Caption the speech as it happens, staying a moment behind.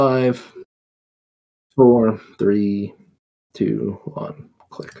5, 4, 3, 2, 1,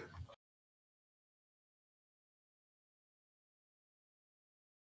 click.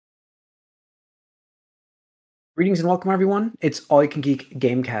 Greetings and welcome, everyone. It's All You Can Geek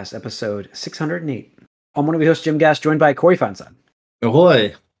Gamecast, episode 608. I'm one of your hosts, Jim Gass, joined by Corey Feinstein.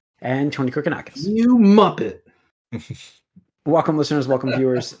 Ahoy! And Tony Kirkinakis. You muppet. Welcome, listeners. Welcome,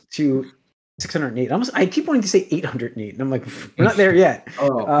 viewers, to 608. I keep wanting to say 808, and I'm like, we're not there yet.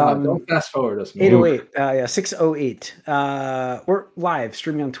 Don't fast forward us, man. 808. 608. We're live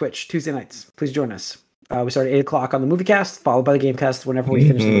streaming on Twitch Tuesday nights. Please join us. We start at 8 o'clock on the Moviecast, followed by the Gamecast whenever we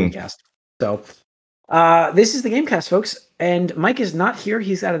finish the Moviecast. So, this is the Gamecast, folks, and Mike is not here.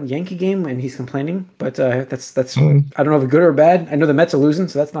 He's at a Yankee game and he's complaining, but that's I don't know if it's good or bad. I know the Mets are losing,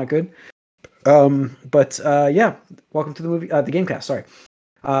 so that's not good. Yeah, welcome to the Gamecast. Sorry.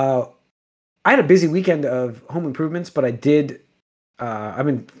 I had a busy weekend of home improvements, but I've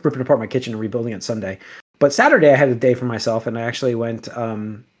been ripping apart my kitchen and rebuilding it Sunday. But Saturday I had a day for myself, and I actually went.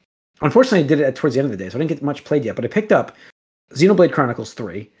 Unfortunately, I did it towards the end of the day, so I didn't get much played yet. But I picked up Xenoblade Chronicles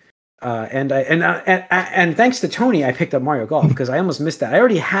 3. And thanks to Tony, I picked up Mario Golf because I almost missed that. I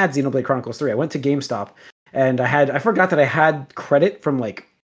already had Xenoblade Chronicles 3. I went to GameStop and I forgot that I had credit from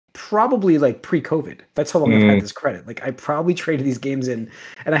probably pre-COVID. That's how long I've had this credit. I probably traded these games in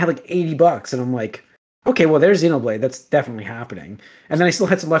and I had $80 and I'm like, okay, well there's Xenoblade. That's definitely happening. And then I still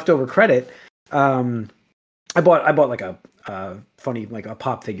had some leftover credit. I bought a funny a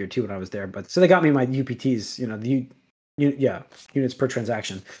pop figure too when I was there. But so they got me my UPTs, units per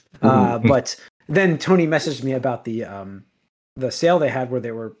transaction. But then Tony messaged me about the sale they had where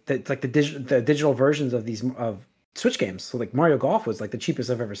they were the digital versions of these Switch games. So Mario Golf was the cheapest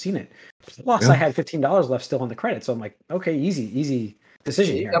I've ever seen it. Plus I had $15 left still on the credit, so I'm like, okay, easy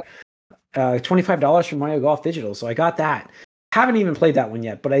decision here. $25 for Mario Golf digital, so I got that. Haven't even played that one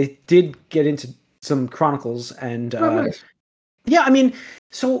yet, but I did get into some Chronicles and nice. Yeah, I mean,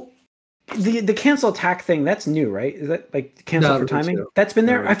 so. The cancel attack thing, that's new, right? Is that cancel for timing? Too. That's been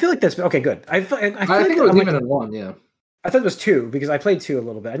there? I feel like that's okay, good. I think it was even in 1, yeah. I thought it was 2 because I played 2 a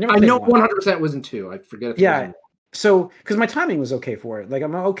little bit. I know 100% was in 2. I forget if it was in 1. So, because my timing was okay for it.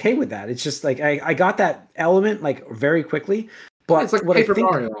 I'm okay with that. It's just I got that element very quickly. But it's like Paper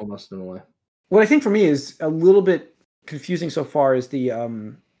Mario almost in a way. What I think for me is a little bit confusing so far is the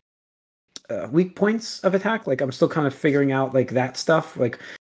weak points of attack. I'm still kind of figuring out that stuff.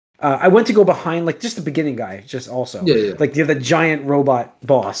 I went to go behind just the beginning guy, just also the giant robot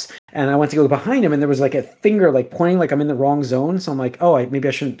boss, and I went to go behind him, and there was a finger pointing I'm in the wrong zone. So I'm like, oh, maybe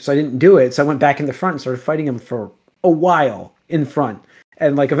I shouldn't. So I didn't do it. So I went back in the front and started fighting him for a while in front,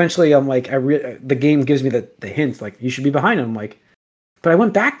 and eventually I'm the game gives me the hints you should be behind him. I'm like, but I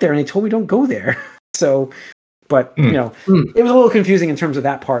went back there and they told me don't go there. So, but it was a little confusing in terms of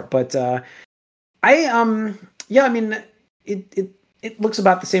that part. But It looks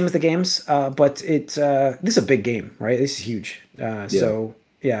about the same as the games, but this is a big game, right? This is huge. So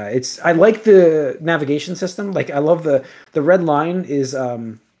yeah, I like the navigation system. I love the red line is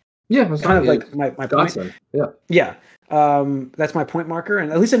kind of my point. Yeah. That's my point marker,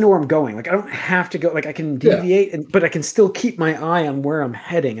 and at least I know where I'm going. I don't have to go. I can deviate, but I can still keep my eye on where I'm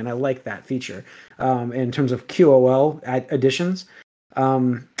heading, and I like that feature in terms of QOL additions.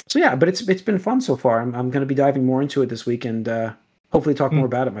 So yeah, but it's been fun so far. I'm going to be diving more into it this week, and hopefully talk more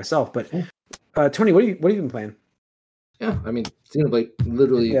about it myself. But Tony, what have you been playing? Yeah, I mean, Xenoblade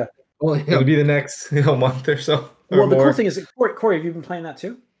literally. Yeah. It'll be the next month or so. Well, the cool thing is, Corey, have you been playing that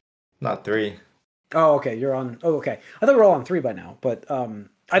too? Not 3. Oh, okay. You're on. Oh, okay. I thought we were all on 3 by now, but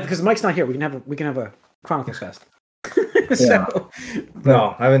because Mike's not here, we can have a Chronicles Fest.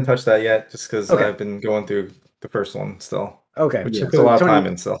 No, I haven't touched that yet, just because I've been going through the first one still. Okay, which took a lot of time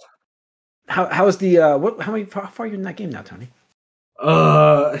and stuff. How is the how far are you in that game now, Tony?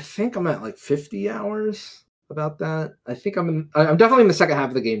 I think I'm at 50 hours, about that. I think I'm definitely in the second half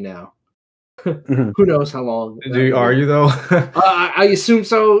of the game now. Who knows how long? Are you though? I assume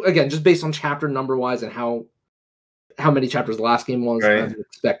so. Again, just based on chapter number wise and how many chapters the last game was, right. I'm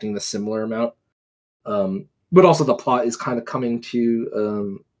expecting the similar amount. But also the plot is kind of coming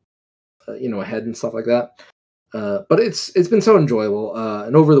to ahead and stuff like that. But it's been so enjoyable.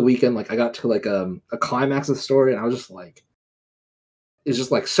 And over the weekend, I got to a climax of the story, and I was just it's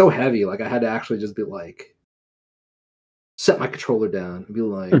just so heavy. I had to actually just be set my controller down and be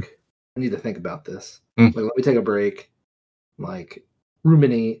I need to think about this. Let me take a break,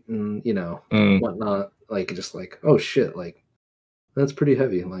 ruminate and whatnot. Oh shit, that's pretty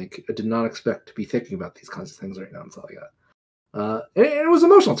heavy. I did not expect to be thinking about these kinds of things right now until I got. And it was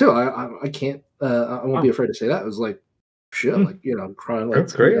emotional too. I can't. I won't be afraid to say that. It was shit, like crying like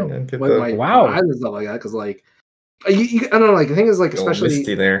that's great. My eyes and stuff like that because like I don't know, like the thing is like especially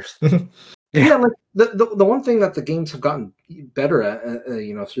misty there. Yeah, like the one thing that the games have gotten better at,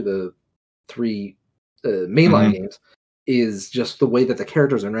 through the 3 mainline games is just the way that the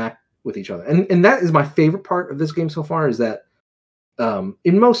characters interact with each other, and that is my favorite part of this game so far. Is that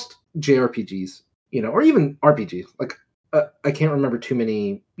in most JRPGs, or even RPGs, like I can't remember too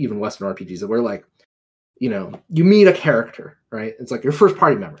many even Western RPGs that where like you meet a character, right? It's like your first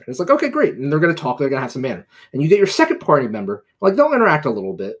party member. And it's like, okay, great. And they're going to talk. They're going to have some manner. And you get your second party member. Like, they'll interact a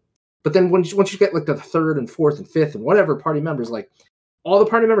little bit. But then once you get, like, the third and fourth and fifth and whatever party members, like, all the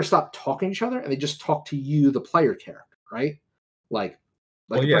party members stop talking to each other, and they just talk to you, the player character, right? Like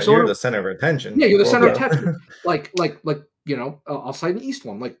well, yeah, Persona, you're the center of attention. Yeah, you're the center of attention. Like, I'll cite an East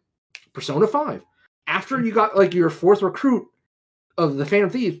one, like Persona 5. After you got, like, your fourth recruit of the Phantom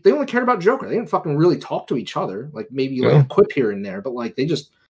Thieves, they only cared about Joker. They didn't fucking really talk to each other. Like maybe like a quip here and there, but like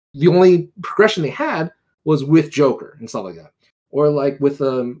the only progression they had was with Joker and stuff like that. Or like with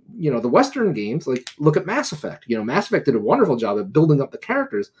the Western games, like look at Mass Effect. Mass Effect did a wonderful job at building up the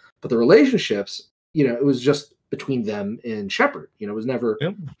characters, but the relationships, it was just between them and Shepard. It was never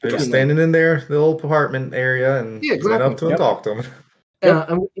they're standing in their little apartment area and went up to and talk to them.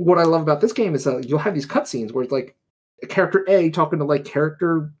 And what I love about this game is you'll have these cutscenes where it's like character A talking to like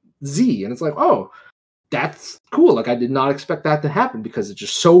character Z, and it's like, oh, that's cool. Like I did not expect that to happen because it's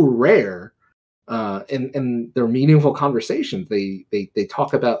just so rare. And they're meaningful conversations. They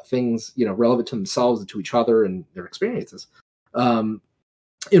talk about things relevant to themselves and to each other and their experiences. And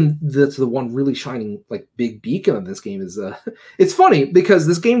that's the one really shining like big beacon of this game is it's funny because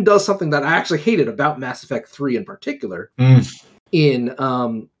this game does something that I actually hated about Mass Effect 3 in particular. In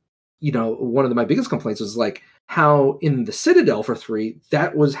one of my biggest complaints was like how in the Citadel for 3,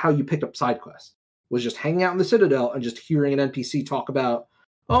 that was how you picked up side quests, was just hanging out in the Citadel and just hearing an NPC talk about,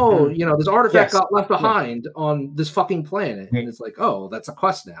 this artifact got left behind on this fucking planet. And it's like, oh, that's a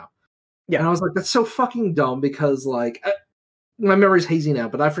quest now. Yeah. And I was like, that's so fucking dumb because like my memory's hazy now,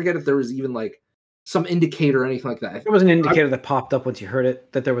 but I forget if there was even like some indicator or anything like that. There was an indicator that popped up once you heard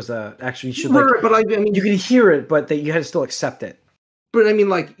it, that there was actually you should but I mean, you could hear it, but that you had to still accept it. But I mean,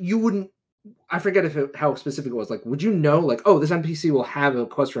 like you wouldn't. I forget how specific it was. Like, would you know, like, oh, this NPC will have a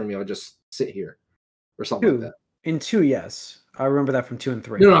quest for me. I'll just sit here, or something like that. In 2, yes, I remember that from 2 and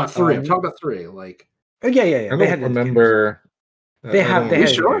 3. No, not 3. I'm talking about 3. Like, yeah. I don't remember. They had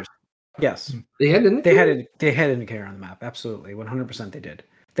sure? Yes, they had an indicator on the map. Absolutely, 100% they did.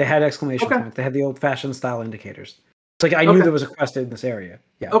 They had exclamation points. They had the old-fashioned style indicators. It's like I knew there was a quest in this area.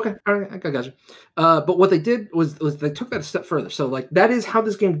 Yeah. Okay. All right. I got you. But what they did was they took that a step further. So like that is how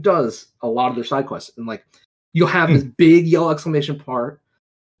this game does a lot of their side quests. And like you'll have this big yellow exclamation part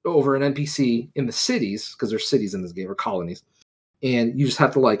over an NPC in the cities, because there's cities in this game or colonies, and you just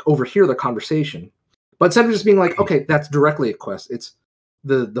have to like overhear the conversation. But instead of just being like, okay, that's directly a quest, it's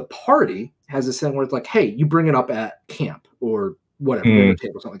the party has this thing where it's like, hey, you bring it up at camp or whatever, or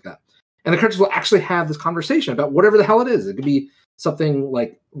something like that. And the characters will actually have this conversation about whatever the hell it is. It could be something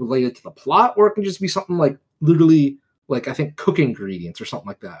like related to the plot, or it can just be something like literally like I think cooking ingredients or something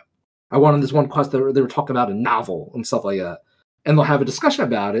like that. I wanted this one quest that they were talking about a novel and stuff like that. And they'll have a discussion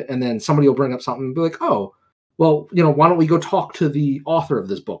about it, and then somebody will bring up something and be like, oh, well, why don't we go talk to the author of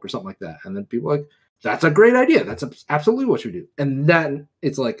this book or something like that? And then people are like, that's a great idea. That's absolutely what you do. And then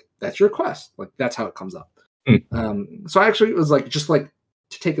it's like, that's your quest. Like, that's how it comes up. So I actually was like, just like,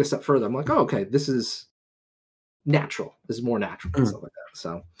 to take it a step further, I'm like, oh, okay, this is natural. This is more natural and stuff like that.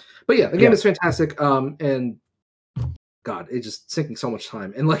 So, but yeah, the game is fantastic. And God, it's just sinking so much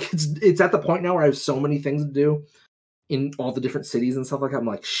time. And like, it's at the point now where I have so many things to do in all the different cities and stuff like that. I'm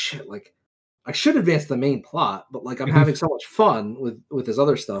like, shit, like I should advance the main plot, but like I'm having so much fun with this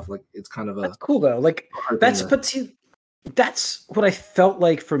other stuff. Like it's kind of that's cool though. Like that's what I felt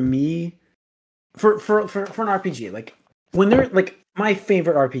like for me for an RPG. Like when they're like my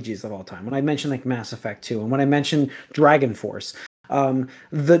favorite RPGs of all time, when I mentioned like Mass Effect 2 and when I mentioned Dragon Force,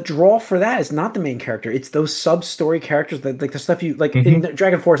 the draw for that is not the main character. It's those sub-story characters that like the stuff you like in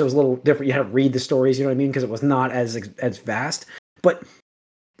Dragon Force. It was a little different. You had to read the stories, you know what I mean? Because it was not as vast. But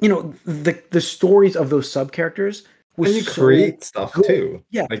the stories of those sub-characters and you create stuff good. Too.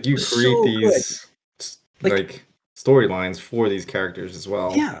 Yeah. Like you create these like storylines for these characters as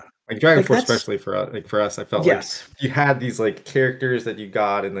well. Yeah. Like Dragon Force, especially for us, I felt like you had these like characters that you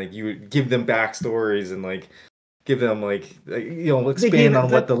got, and like you would give them backstories and like give them like expand on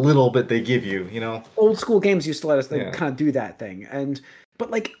what the little bit they give you. Old school games used to let us kind of do that thing,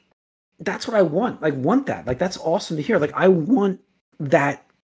 but like that's what I want. Like want that. Like that's awesome to hear. Like I want that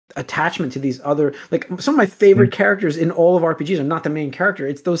attachment to these other, like some of my favorite characters in all of RPGs are not the main character.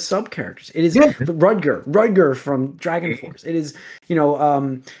 It's those sub characters. It is Rudger from Dragon Force. It is,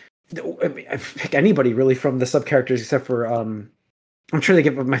 I pick anybody really from the sub characters except for I'm trying to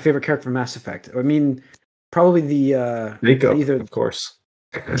get my favorite character from Mass Effect. I mean, probably the Jacob, of course.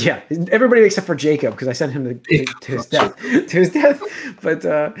 Yeah, everybody except for Jacob, because I sent him to his death. To his death. But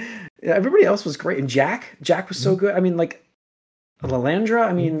everybody else was great, and Jack was so good. I mean, like Lalandra.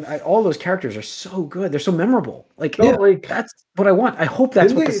 I mean, all those characters are so good. They're so memorable. Like that's what I want. I hope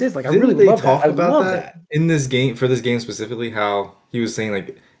that's what this is. Like I really love that. I love that in this game, for this game specifically. How he was saying,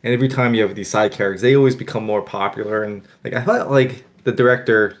 like, and every time you have these side characters, they always become more popular. And like I thought, like the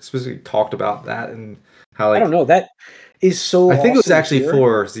director specifically talked about that and how, like, I don't know, that is so. I think it was actually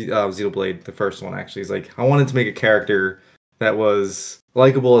for Xenoblade, the first one. Actually, it's like I wanted to make a character that was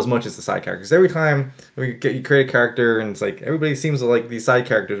likable as much as the side characters. Every time you create a character, and it's like everybody seems to like these side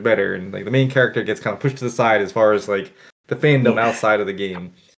characters better, and like the main character gets kind of pushed to the side as far as like the fandom outside of the game.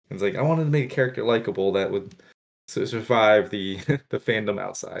 And it's like I wanted to make a character likable that would survive the fandom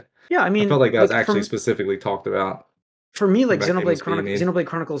outside. Yeah, I mean, I felt like that was actually specifically talked about. For me, like Xenoblade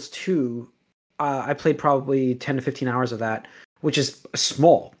Chronicles 2. I played probably 10 to 15 hours of that, which is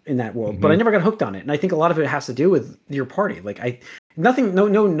small in that world, but I never got hooked on it. And I think a lot of it has to do with your party. Like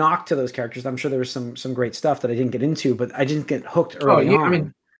no knock to those characters. I'm sure there was some great stuff that I didn't get into, but I didn't get hooked early on. I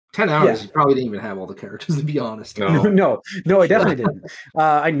mean, 10 hours, you probably didn't even have all the characters, to be honest. No, I definitely didn't.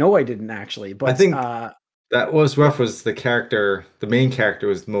 I know I didn't actually, but I think that was rough. Was the main character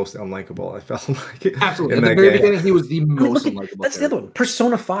was the most unlikable, I felt like. Absolutely. At the very beginning, he was the most unlikable. That's the other one.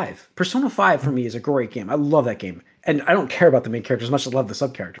 Persona 5. Persona 5 for me is a great game. I love that game. And I don't care about the main characters as much as I love the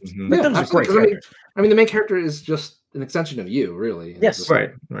sub characters. But those are great characters. I mean, the main character is just an extension of you, really. Yes.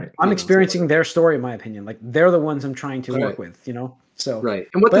 Right. I'm experiencing their story, in my opinion. Like, they're the ones I'm trying to work with, So right.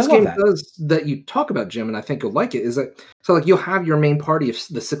 And what this game does that you talk about, Jim, and I think you'll like it, is that like you'll have your main party of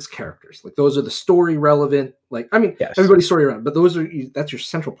the 6 characters. Like those are the story relevant. Like everybody's story relevant, but that's your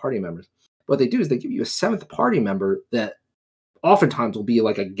central party members. What they do is they give you a 7th party member that oftentimes will be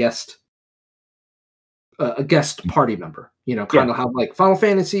like a guest party member. Kind of how like Final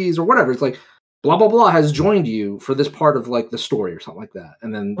Fantasies or whatever. It's like blah blah blah has joined you for this part of like the story or something like that,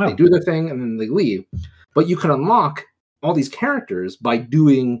 and then they do their thing and then they leave. But you can unlock all these characters by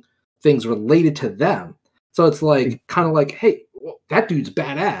doing things related to them. So it's like kind of like, hey, that dude's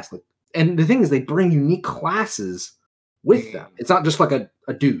badass. Like, and the thing is, they bring unique classes with them. It's not just like a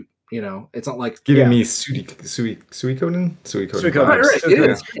dude. It's not like giving me Suikoden.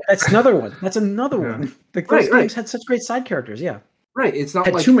 Right. That's another one. That's another one. Like those games had such great side characters. Yeah. Right. It's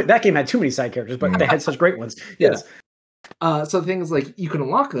not like that game had too many side characters, but they had such great ones. Yes. So the thing is, like, you can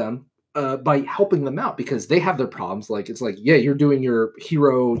unlock them by helping them out because they have their problems. Like, it's like, yeah, you're doing your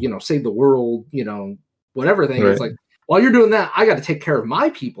hero, save the world, whatever thing. Right. It's like, while you're doing that, I got to take care of my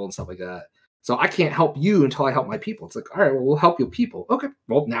people and stuff like that. So I can't help you until I help my people. It's like, all right, well, we'll help your people. Okay,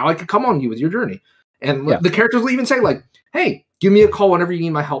 well, now I can come on you with your journey. And the characters will even say, like, hey, give me a call whenever you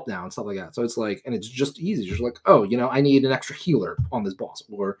need my help now and stuff like that. So it's like, and it's just easy. You're just like, oh, I need an extra healer on this boss,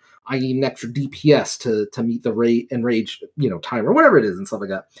 or I need an extra DPS to meet the rate and rage, time, or whatever it is and stuff like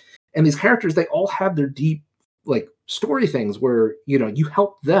that. And these characters, they all have their deep, like, story things where, you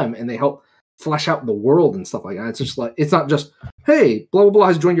help them and they help flesh out the world and stuff like that. It's just like, it's not just, hey, blah, blah, blah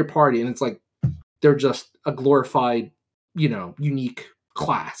has joined your party. And it's like, they're just a glorified, unique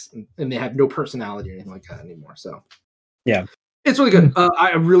class, and they have no personality or anything like that anymore. So, yeah, it's really good.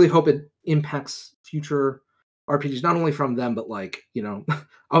 I really hope it impacts future RPGs, not only from them, but like,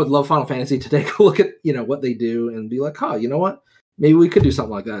 I would love Final Fantasy to take a look at, what they do and be like, oh, you know what? Maybe we could do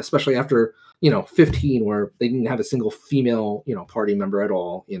something like that, especially after, 15, where they didn't have a single female, party member at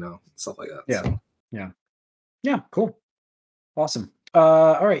all, stuff like that. Yeah. So. Yeah. Cool. Awesome.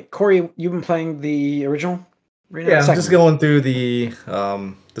 All right, Corey, you've been playing the original right now? Yeah, I'm just going through the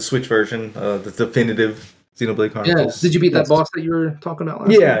Switch version, the definitive Xenoblade Chronicles. Yeah. Did you beat that boss that you were talking about last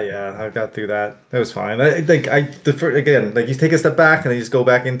week? Yeah, I got through that. That was fine. I defer again. Like, you take a step back and then you just go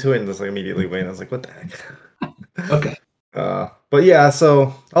back into it and just like immediately win. I was like, what the heck? Okay. But yeah,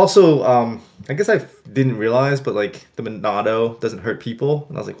 so also I guess I didn't realize, but like the Monado doesn't hurt people,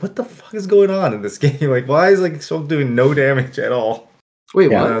 and I was like, what the fuck is going on in this game? Like, why is like Shulk doing no damage at all? Wait,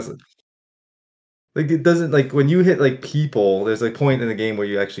 what? Like, it doesn't, like, when you hit like people, there's like a point in the game where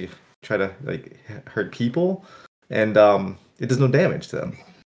you actually try to like hurt people, and it does no damage to them.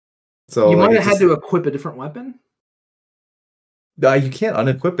 So you might have had to equip a different weapon. You can't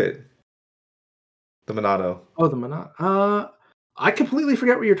unequip it. The Monado. Oh, the Monado. I completely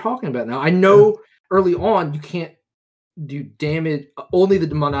forget what you're talking about now. I know early on you can't do damage. Only the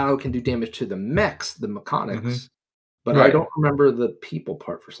Monado can do damage to the mechs, the mechanics. Mhm. But Right. I don't remember the people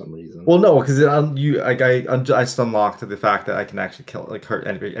part for some reason. Well, no, because I just unlocked the fact that I can actually kill, like, hurt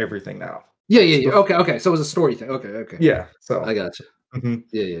everything now. Yeah. Okay. So it was a story thing. Okay. Yeah. So I got you. Mhm.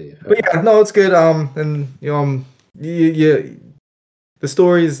 Yeah. But yeah, no, it's good. And the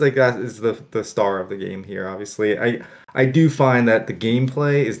story is like that is the star of the game here. Obviously, I do find that the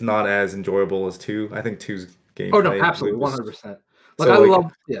gameplay is not as enjoyable as 2. I think 2's gameplay. Oh no, absolutely, 100%. Like So, I like,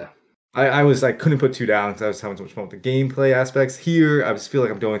 love, yeah. I couldn't put 2 down because I was having so much fun with the gameplay aspects. Here, I just feel like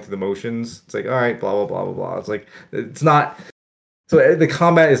I'm going through the motions. It's like, all right, blah blah blah blah blah. It's like it's not. So the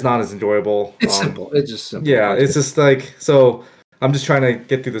combat is not as enjoyable. It's simple. It's just simple. Yeah, it's just like so. I'm just trying to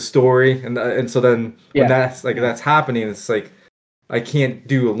get through the story, and so then when that's happening, it's like I can't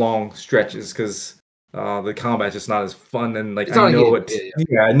do long stretches because the combat's just not as fun. And like I know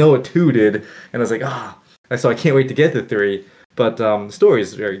I know what 2 did, and I was like, so I can't wait to get to 3. But the story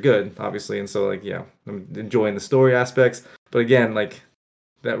is very good, obviously, and so like yeah, I'm enjoying the story aspects. But again, like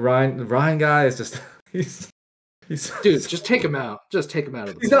that Ryan guy is just he's dude, just take him out. Just take him out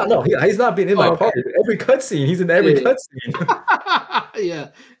of the He's not. No, he's not being in my part. Every cutscene, he's in every cutscene. Yeah,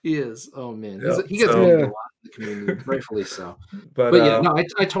 he is. Oh man, Yeah, he gets bullied a lot in the community, rightfully so. But yeah, no, I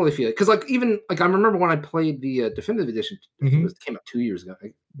totally feel it because like even like I remember when I played the definitive edition, it came out 2 years ago,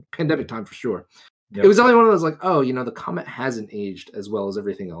 like, pandemic time for sure. Yep. It was only one of those like, oh, the combat hasn't aged as well as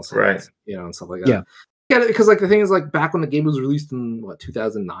everything else, right? And stuff like that. Yeah, because like the thing is like back when the game was released in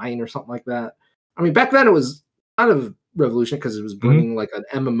 2009 or something like that. I mean, back then it was kind of revolution because it was bringing like an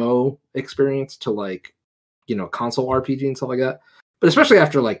MMO experience to like console RPG and stuff like that. But especially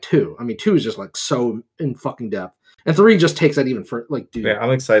after like 2, I mean 2 is just like so in fucking depth, and 3 just takes that even further. Like, dude, yeah,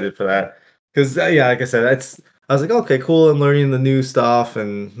 I'm excited for that because yeah, like I said, I was like, okay, cool, I'm learning the new stuff,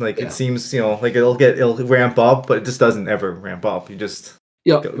 and like it seems like it'll ramp up, but it just doesn't ever ramp up. You just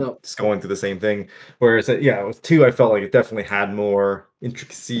just going through the same thing. Whereas with 2, I felt like it definitely had more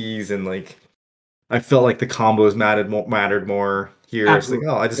intricacies and like. I felt like the combos mattered more here. Absolutely.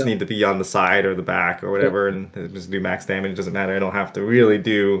 It's like, I just need to be on the side or the back or whatever, and just do max damage. It doesn't matter. I don't have to really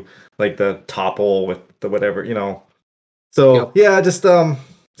do like the topple with the whatever, So just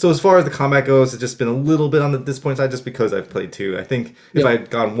so as far as the combat goes, it's just been a little bit on the disappointing side just because I've played 2. I think if I had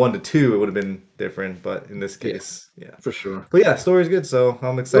gone 1 to 2, it would have been different, but in this case, for sure. But yeah, story's good, so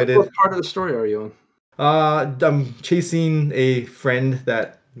I'm excited. What part of the story are you on? I'm chasing a friend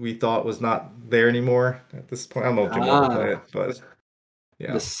that we thought was not there anymore at this point. I don't know if Jim wants to play it, but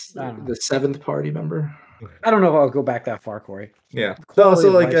yeah. The 7th party member? I don't know if I'll go back that far, Corey. Yeah. So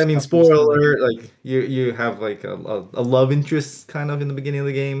like I mean, spoiler alert, like you have like a love interest kind of in the beginning of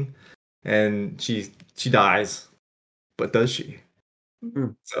the game, and she dies. But does she?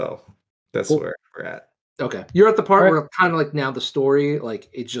 Mm-hmm. So that's where we're at. Okay. You're at the part where kind of like now the story, like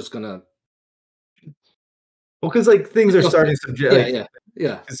it's just gonna because like things are starting to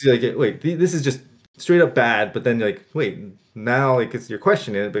yeah. It's like, wait, this is just straight up bad, but then you're like, wait, now like you're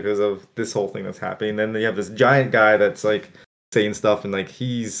questioning it because of this whole thing that's happening. Then you have this giant guy that's like saying stuff, and like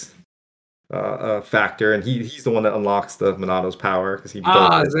he's a factor, and he's the one that unlocks the Monado's power because he built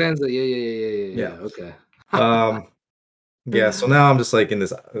it. Zanza, yeah. Okay. Yeah. So now I'm just like in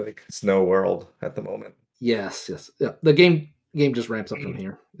this like snow world at the moment. Yes. Yeah. The game just ramps up from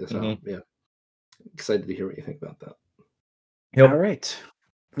here. So yeah. Excited to hear what you think about that. Yep. All right.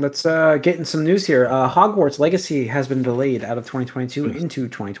 Let's get in some news here. Hogwarts Legacy has been delayed out of 2022 into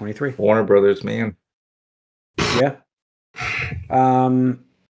 2023. Warner Brothers, man. Yeah.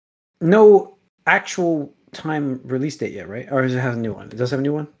 No actual time release date yet, right? Or does it have a new one? It does have a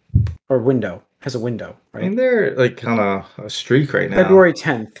new one? Or window. Has a window, right? I mean, they're like kind of a streak right now. February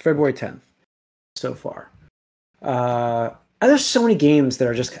 10th so far. There's so many games that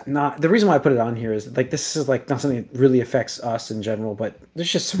are just not. The reason why I put it on here is like this is like not something that really affects us in general, but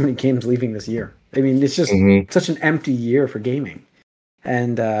there's just so many games leaving this year. I mean, it's just such an empty year for gaming,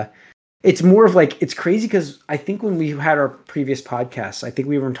 and it's more of like it's crazy because I think when we had our previous podcasts, I think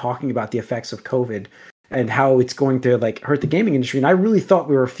we were talking about the effects of COVID and how it's going to like hurt the gaming industry, and I really thought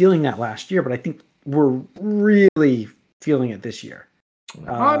we were feeling that last year, but I think we're really feeling it this year.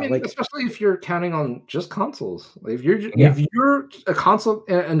 I mean, like, especially if you're counting on just consoles. If you're a console,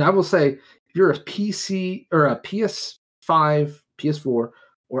 and I will say, if you're a PC or a PS5, PS4,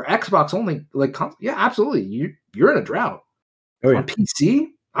 or Xbox only, like, absolutely, you're in a drought. On PC,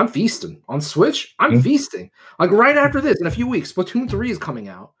 I'm feasting. On Switch, I'm feasting. Like right after this, in a few weeks, Splatoon 3 is coming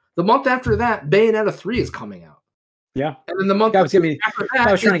out. The month after that, Bayonetta 3 is coming out. Yeah, and then the month after that,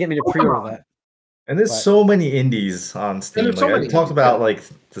 I was trying to get me to pre-order that. And there's so many indies on Steam. So I talked about like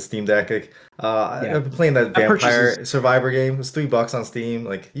the Steam Deck. Like, I've been playing that Vampire Survivor game. It's $3 on Steam.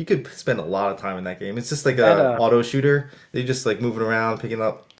 Like, you could spend a lot of time in that game. It's just like a auto shooter. You're just like moving around, picking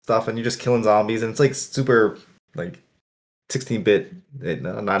up stuff, and you're just killing zombies. And it's like super like 16-bit,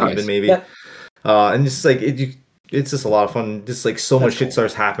 not even maybe. Yeah. And it's like it's just a lot of fun. Just like so much shit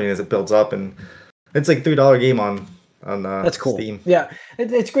starts happening as it builds up, and it's like $3 game on that's cool. Steam. Yeah,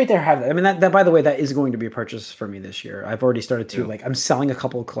 it's great to have that. I mean, that by the way, that is going to be a purchase for me this year. I've already started to like. I'm selling a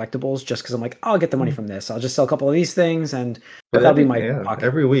couple of collectibles just because I'm like, I'll get the money from this. I'll just sell a couple of these things, and that'll be my pocket.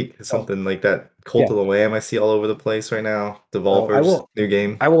 Every week is something like that. Cult of the Lamb I see all over the place right now. Devolver's new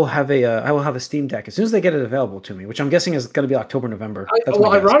game. I will have a Steam Deck as soon as they get it available to me, which I'm guessing is going to be October, November.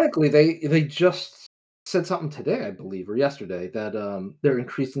 Ironically, they just said something today, I believe, or yesterday, that they're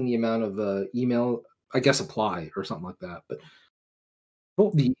increasing the amount of email. I guess apply or something like that, but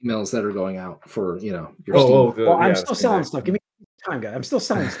the emails that are going out for your Steam. Well, I'm still selling stuff. Give me time, guys. I'm still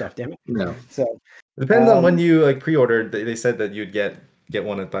selling stuff. Damn it. No. So it depends on when you like pre-ordered. They said that you'd get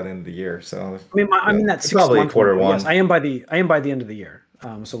one by the end of the year. So I mean that's probably quarter one. Yes, I am by the end of the year.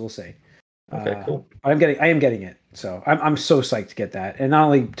 So we'll see. Okay, cool. I am getting it. So I'm so psyched to get that, and not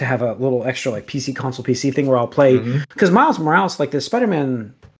only to have a little extra like PC thing where I'll play because Miles Morales, like the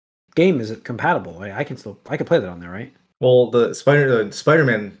Spider-Man game, is it compatible? I can play that on there, right? Well, the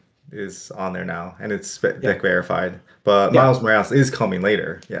Spider-Man is on there now, and it's deck verified. But Miles Morales is coming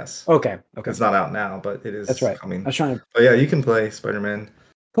later. Yes. Okay. It's not out now, but it is. That's right. Coming. I was trying to. But yeah, you can play Spider-Man.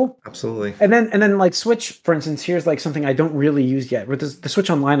 Cool. Absolutely. And then like Switch, for instance, here's like something I don't really use yet. With the Switch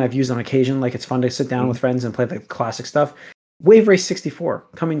Online, I've used on occasion. Like it's fun to sit down with friends and play the classic stuff. Wave Race 64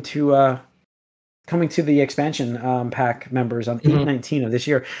 coming to the expansion pack members on 8/19 of this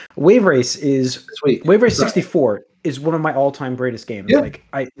year. Wave Race 64 is one of my all-time greatest games. Yeah. Like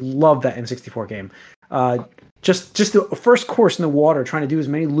I love that N64 game. Just the first course in the water, trying to do as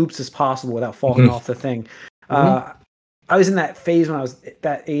many loops as possible without falling off the thing. I was in that phase when I was at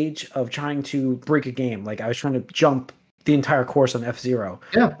that age of trying to break a game. Like I was trying to jump the entire course on F-Zero.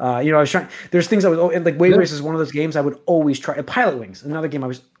 Yeah. I was trying. There's things I was like. Wave Race is one of those games I would always try. Pilot Wings, another game I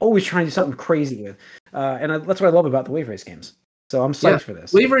was always trying to do something crazy with. That's what I love about the Wave Race games. So I'm psyched for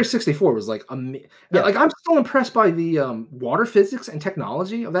this. Wave Race 64 was like like I'm still impressed by the water physics and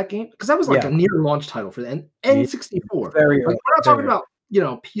technology of that game because that was like a near launch title for the N64. Very we're not talking about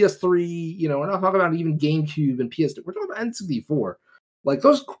PS3. We're not talking about even GameCube and PS2. We're talking about N64. Like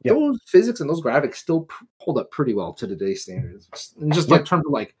those physics and those graphics still hold up pretty well to today's standards. And just like terms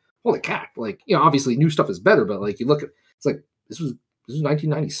of like, holy crap! Like obviously new stuff is better, but like you look at it's like this was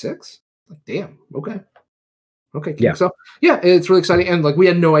 1996. Like damn, okay, yeah. So it's really exciting, and like we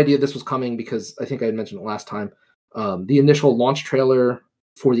had no idea this was coming because I think I had mentioned it last time. The initial launch trailer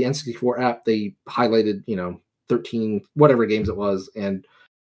for the N64 app, they highlighted 13 whatever games it was, and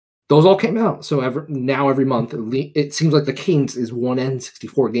those all came out. So every month, it seems like the cadence is one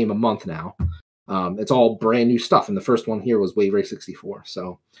N64 game a month now. It's all brand new stuff. And the first one here was Wave Race 64.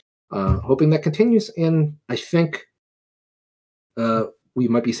 So hoping that continues. And I think we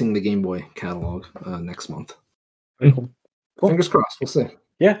might be seeing the Game Boy catalog next month. Cool. Fingers crossed. We'll see.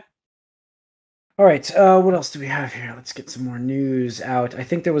 Yeah. All right. What else do we have here? Let's get some more news out. I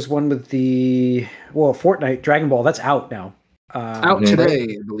think there was one with Fortnite, Dragon Ball. That's out now. Out today,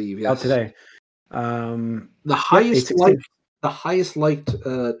 I believe. Yes. Out today. The highest liked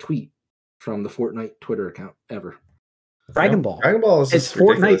tweet from the Fortnite Twitter account ever. Dragon Ball. Dragon Ball is it's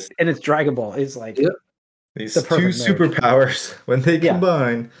Fortnite and it's Dragon Ball. It's like these two superpowers when they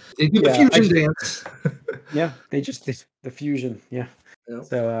combine. They do the fusion dance. Yeah, the fusion. Yeah. Yep.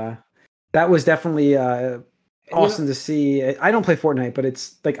 So that was definitely awesome to see. I don't play Fortnite, but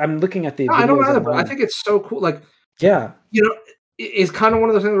it's like I'm looking at the. I don't either, but I think it's so cool. Like, it's kind of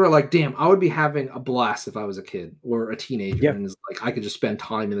one of those things where, like, damn, I would be having a blast if I was a kid or a teenager, and it's like I could just spend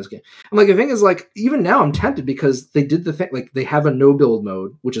time in this game. And like the thing is, like, even now I'm tempted because they did the thing, like they have a no build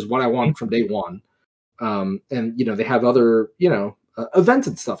mode, which is what I wanted from day one. And they have other events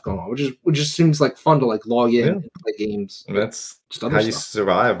and stuff going on, which just seems like fun to like log in and play games. And that's how you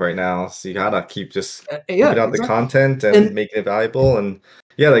survive right now. So you gotta keep just putting out the content and making it valuable. And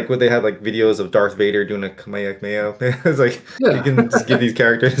like what they had like videos of Darth Vader doing a Kamehameha. It's like you can just give these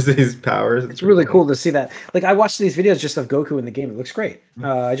characters these powers. It's really cool to see that. Like I watched these videos just of Goku in the game. It looks great.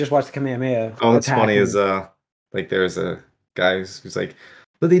 I just watched the Kamehameha. Oh, what's funny is like there's a guy who's like,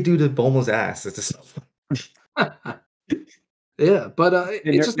 what do they do to Bulma's ass? It's just yeah, but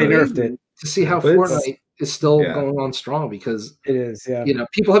it's just nerfed it to see how Fortnite is still going on strong because it is. Yeah,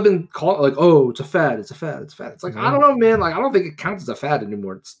 people have been calling like, "Oh, it's a fad. It's a fad. It's a fad." It's like I don't know, man. Like I don't think it counts as a fad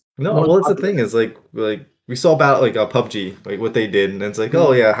anymore. It's No, well, it's the thing is like we saw about like a PUBG, like what they did, and it's like,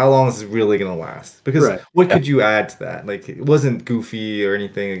 oh yeah, how long is this really gonna last? Because what could you add to that? Like it wasn't goofy or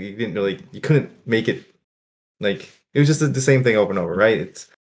anything. Like, you couldn't make it like it was just the same thing over and over, right?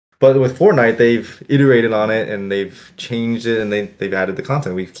 But with Fortnite, they've iterated on it and they've changed it and they've added the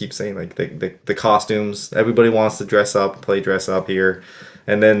content. We keep saying like the costumes. Everybody wants to dress up, play dress up here,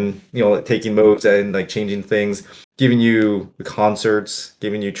 and then taking modes and like changing things, giving you the concerts,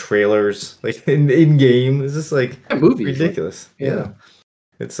 giving you trailers like in game. It's just like ridiculous. Yeah.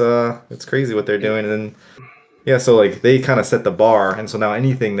 It's crazy what they're doing, and then so like they kind of set the bar, and so now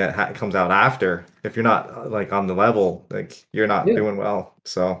anything that comes out after, if you're not like on the level, like you're not doing well.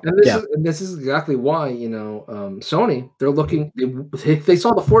 So this is exactly why Sony, they're looking. They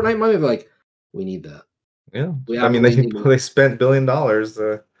saw the Fortnite money, they're like, we need that. Yeah, I mean they spent $1 billion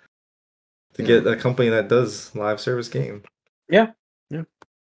to get a company that does live service game. Yeah.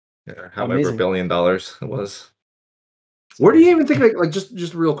 However, $1 billion it was. Where do you even think like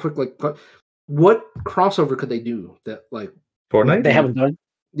just real quick, like what crossover could they do that like Fortnite they haven't done?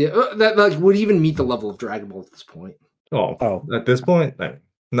 Yeah, that like would even meet the level of Dragon Ball at this point. Oh, at this point,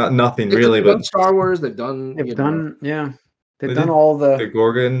 nothing really. They've done Star Wars. They've done They've done all the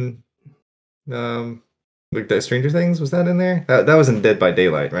Gorgon, like the Stranger Things. Was that in there? That was in Dead by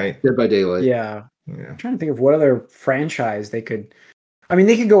Daylight, right? Dead by Daylight. Yeah. I'm trying to think of what other franchise they could. I mean,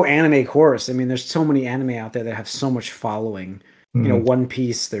 they could go anime course. I mean, there's so many anime out there that have so much following. One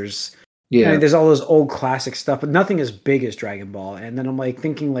Piece. There's there's all those old classic stuff, but nothing as big as Dragon Ball. And then I'm like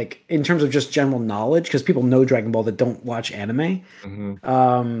thinking like in terms of just general knowledge, because people know Dragon Ball that don't watch anime.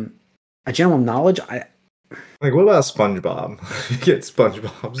 A general knowledge, like what about SpongeBob? You get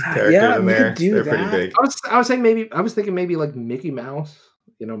SpongeBob's characters in there. They're pretty big. I was thinking maybe like Mickey Mouse.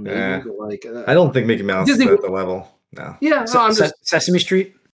 Maybe like I don't think Mickey Mouse is at the level. No. Yeah, I'm just Sesame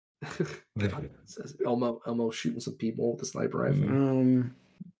Street. Elmo shooting some people with the sniper rifle.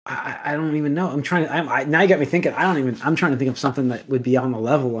 I don't even know. I'm trying to. Now you got me thinking. I'm trying to think of something that would be on the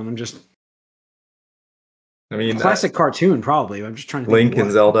level, and I'm just. I mean, classic cartoon probably. I'm just trying to. Link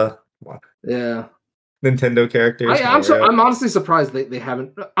and Zelda. Yeah. Nintendo characters. I'm honestly surprised they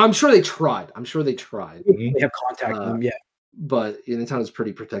haven't. I'm sure they tried. They have contacted them, yeah. But Nintendo's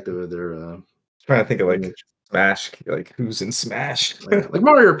pretty protective of their. Trying to think of like Smash, like who's in Smash, like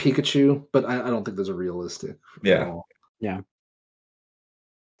Mario or Pikachu, but I don't think those are realistic. Yeah.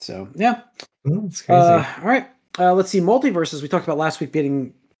 So yeah, that's crazy. All right, let's see. Multiverses we talked about last week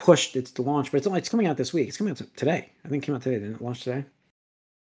getting pushed. It's to launch, but it's coming out this week. It's coming out today. I think it came out today. Didn't it launch today?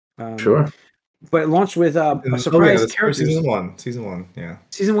 Sure. But it launched with a surprise characters. Season one, yeah.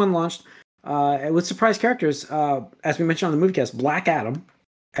 Season 1 launched with surprise characters. As we mentioned on the Moviecast, Black Adam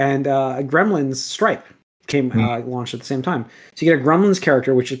and Gremlins Stripe came launched at the same time. So you get a Gremlins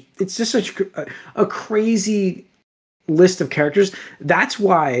character, which it's just such a crazy list of characters. That's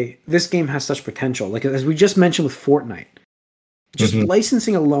why this game has such potential. Like as we just mentioned with Fortnite, just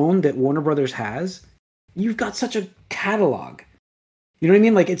licensing alone that Warner Brothers has, you've got such a catalog. You know what I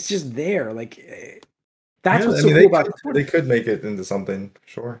mean? Like it's just there. Like that's what's so cool about it. They could make it into something,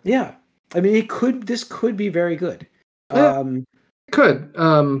 sure. Yeah, I mean, this could be very good. It could.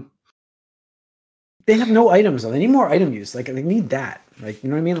 They have no items though. They need more item use. Like they need that. Like you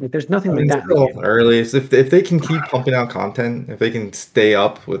know what I mean? Like there's nothing like that. Early. So if they can keep pumping out content, if they can stay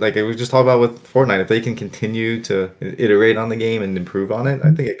up with like we just talked about with Fortnite, if they can continue to iterate on the game and improve on it,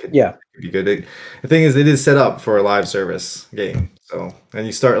 I think it could be good. The thing is, it is set up for a live service game. So and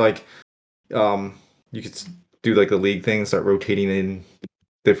you start like, you could do like the league thing, start rotating in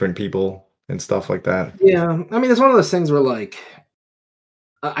different people and stuff like that. Yeah, I mean, it's one of those things where like.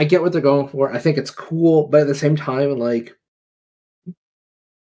 I get what they're going for. I think it's cool, but at the same time, like,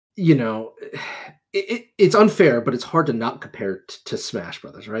 it's unfair, but it's hard to not compare to Smash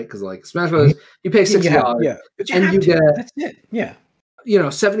Brothers, right? Because like Smash Brothers, you pay $60, and you get that's it, yeah.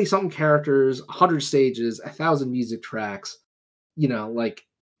 70-something characters, 100 stages, 1,000 music tracks, like,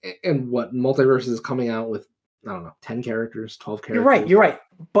 and what Multiverse is coming out with. I don't know, 10 characters, 12 characters. You're right.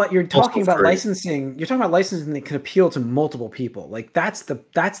 But you're talking about licensing. You're talking about licensing that can appeal to multiple people. Like that's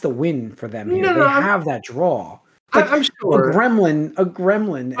the win for them here. They have that draw. Like, I'm sure a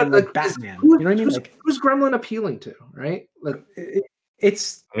gremlin, and like Batman. You know what I mean? Like who's Gremlin appealing to, right? Like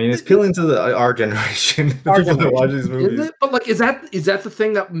it's. I mean, it's appealing to our generation. People that watch these movies. Is it? But like, is that the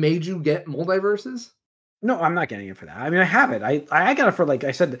thing that made you get Multiverses? No, I'm not getting it for that. I mean, I have it. I got it for like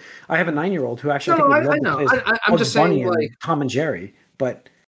I said. I have a 9-year-old who actually. I know. I'm just saying, like Tom and Jerry, but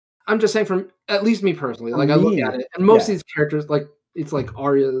I'm just saying from at least me personally. Like I look at it, and most of these characters, like it's like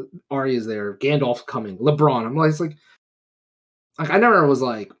Arya's there, Gandalf coming, LeBron. I'm like, it's like I never was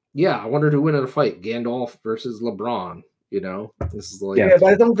like, yeah, I wondered who won in a fight, Gandalf versus LeBron. You know, this is like yeah,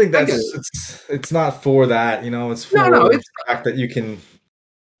 but I don't think it's not for that. You know, it's for the fact that you can,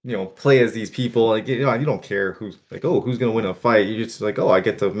 you know, play as these people. Like, you know, you don't care who's like, oh, who's gonna win a fight. You just like, oh, I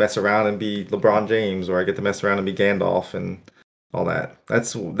get to mess around and be LeBron James, or I get to mess around and be Gandalf and all that.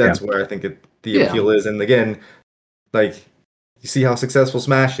 That's where I think the appeal is. And again, like, you see how successful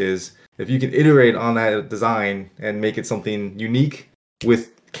Smash is. If you can iterate on that design and make it something unique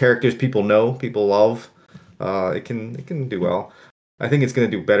with characters people know, people love, it can do well. I think it's going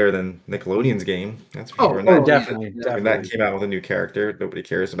to do better than Nickelodeon's game. That's for sure. Oh, definitely. I mean, that came out with a new character nobody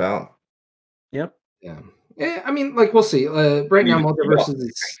cares about. Yep. Yeah. I mean, like, we'll see. Right now, Multiverses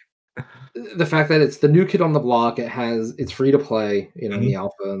is the fact that it's the new kid on the block. It's free to play, you know, in the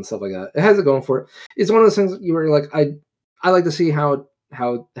alpha and stuff like that. It has it going for it. It's one of those things you were like, I like to see how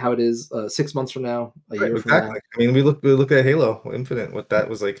it is 6 months from now, a year from now. I mean, we look at Halo Infinite. What that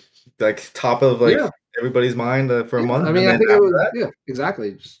was like top of everybody's mind for a month. I mean, I think it was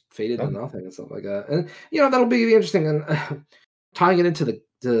exactly, just faded to nothing and stuff like that. And you know, that'll be interesting. And tying it into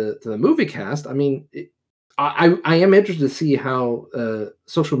the movie cast, I mean, I am interested to see how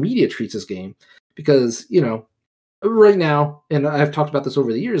social media treats this game, because you know, right now, and I've talked about this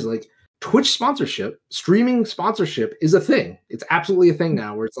over the years, like Twitch sponsorship, streaming sponsorship is a thing. It's absolutely a thing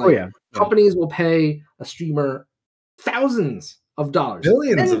now, where it's like companies will pay a streamer thousands of dollars,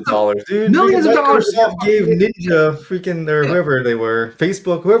 millions of dollars, dude. Millions of dollars. Microsoft gave Ninja freaking or whoever they were,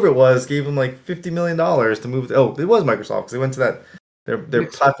 Facebook, whoever it was, gave them like $50 million to move. It was Microsoft, because they went to that their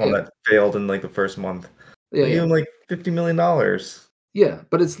platform that failed in like the first month. They gave them like $50 million. Yeah,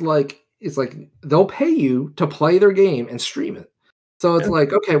 but it's like they'll pay you to play their game and stream it. So it's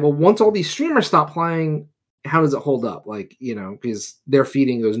like, okay, well, once all these streamers stop playing, how does it hold up? Like, you know, because they're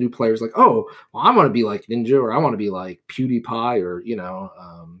feeding those new players like, oh, well, I want to be like Ninja, or I want to be like PewDiePie, or, you know,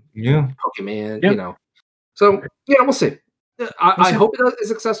 Pokemon, you know. So, yeah, we'll see. I hope it is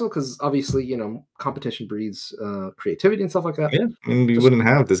successful, because obviously, you know, competition breeds creativity and stuff like that. Yeah, I mean, we wouldn't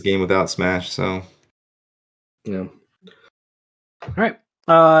have this game without Smash, so. Yeah. All right.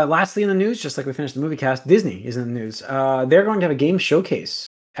 Lastly in the news, just like we finished the movie cast, Disney is in the news. They're going to have a game showcase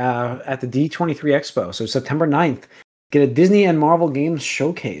at the D23 Expo. So September 9th, get a Disney and Marvel games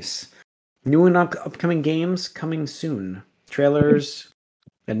showcase. New and upcoming games coming soon. Trailers,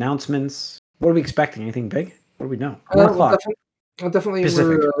 announcements. What are we expecting? Anything big? What do we know? 1 o'clock. Definitely.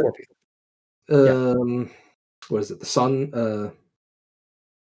 Pacific. What is it? The Sun?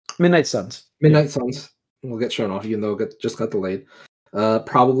 Midnight Suns. Midnight Suns will get shown off, even though it just got delayed.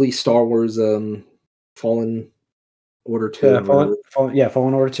 Probably Star Wars Fallen Order 2. Fallen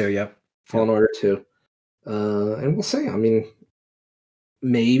Order 2, yep. Fallen Order 2. And we'll see. I mean,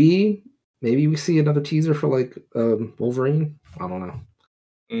 maybe we see another teaser for like Wolverine. I don't know.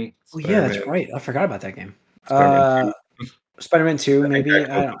 Oh yeah, that's right. I forgot about that game. Spider-Man 2, maybe.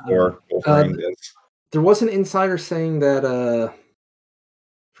 I don't know. There was an insider saying that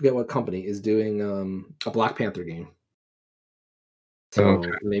forget what company is doing a Black Panther game. So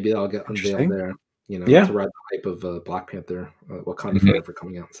maybe that'll get unveiled there, you know, to ride the hype of Black Panther, Wakanda Forever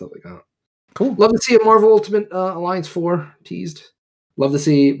coming out and stuff like that. Cool. Love to see a Marvel Ultimate Alliance 4 teased. Love to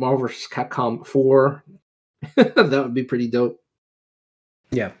see Marvel vs. Capcom 4. That would be pretty dope.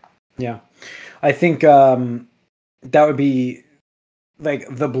 Yeah. I think that would be like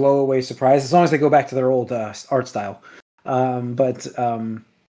the blow away surprise, as long as they go back to their old art style. But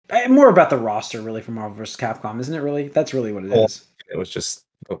more about the roster, really, for Marvel vs. Capcom, isn't it? Really, that's really what it is. It was just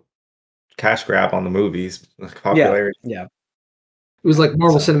a cash grab on the movies, popularity. Yeah. It was like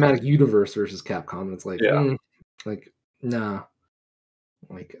Marvel Cinematic Universe versus Capcom. It's like, nah.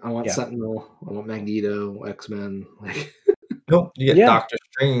 Like, I want Sentinel, I want Magneto, X-Men. Like, nope, you get Doctor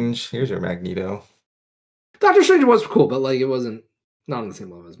Strange. Here's your Magneto. Doctor Strange was cool, but like, it wasn't not on the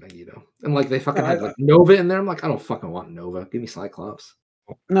same level as Magneto. And like, they fucking had like Nova in there. I'm like, I don't fucking want Nova. Give me Cyclops.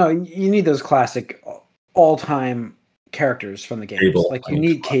 No, you need those classic all-time characters from the games. Cable. Like, you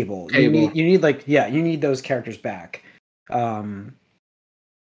need Cable. You need those characters back. Sentinel.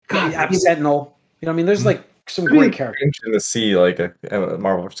 You know, I mean, there's like some great characters. Interesting to see like a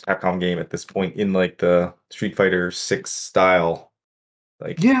Marvel vs. Capcom game at this point in like the Street Fighter 6 style.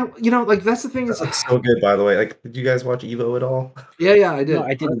 Like, yeah, you know, like that's the thing. It's like so good, by the way. Like, did you guys watch Evo at all? Yeah, I did. No,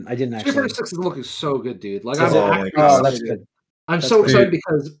 I didn't actually. Street Fighter 6 is looking so good, dude. Like, that's good. I'm so excited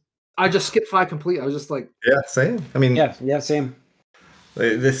because I just skipped 5 complete. I was just like, yeah, same. I mean, yeah, same.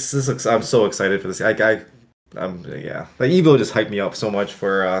 This looks. I'm so excited for this. Like Evo just hyped me up so much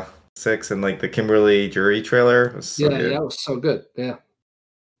for 6, and like the Kimberly Jury trailer was so good. It was so good. Yeah.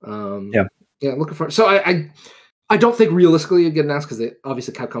 Looking for. So I I don't think realistically it'd get announced because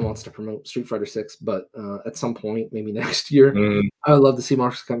obviously Capcom wants to promote Street Fighter 6, but at some point, maybe next year, I would love to see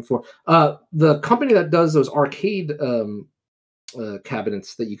Marvel vs. Capcom 4. The company that does those arcade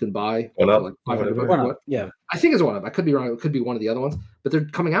cabinets that you can buy for like $500. Yeah, I think it's One Up. I could be wrong. It could be one of the other ones, but they're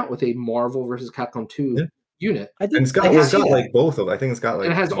coming out with a Marvel vs. Capcom 2 unit. I think it's got like both of them. I think it's got like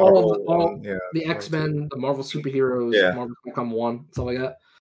it has Marvel all the X-Men, the Marvel superheroes, Marvel Capcom 1, stuff like that.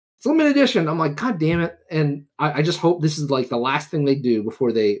 It's limited edition. I'm like, God damn it. And I just hope this is like the last thing they do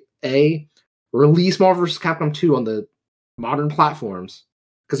before they release Marvel vs. Capcom 2 on the modern platforms.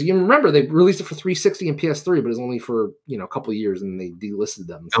 Because you remember they released it for 360 and PS3, but it was only for a couple of years and they delisted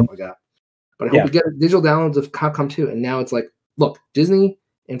them and stuff like that. But I hope we get digital downloads of Capcom 2. And now it's like, look, Disney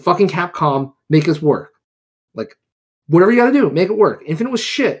and fucking Capcom make this work. Like, whatever you got to do, make it work. Infinite was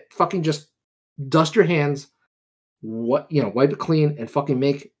shit. Fucking just dust your hands. Wipe it clean and fucking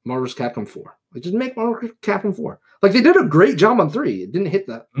make Marvel vs. Capcom 4. Like, just make Marvel vs. Capcom 4. Like, they did a great job on 3. It didn't hit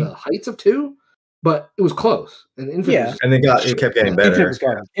the heights of 2, but it was close. And Infinite and it kept getting better.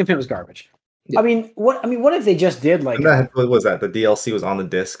 Infinite was garbage. Yeah. I mean, what if they just did like? What was that? The DLC was on the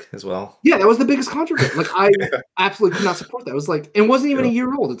disc as well. Yeah, that was the biggest controversy. Like, I absolutely could not support that. It was like, it wasn't even a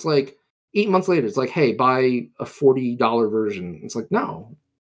year old. It's like 8 months later. It's like, hey, buy a $40 version. It's like, no,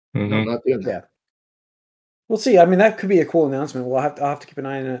 I'm not doing that. Yeah. We'll see. I mean, that could be a cool announcement. I'll have to keep an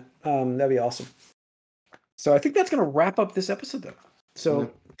eye on it. That'd be awesome. So I think that's going to wrap up this episode, though. So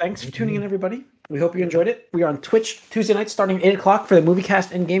thanks for tuning in, everybody. We hope you enjoyed it. We are on Twitch Tuesday nights starting at 8 o'clock for the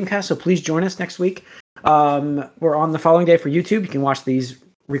MovieCast and Gamecast, so please join us next week. We're on the following day for YouTube. You can watch these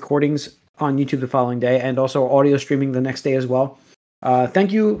recordings on YouTube the following day, and also audio streaming the next day as well.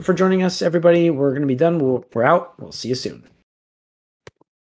 Thank you for joining us, everybody. We're going to be done. We're out. We'll see you soon.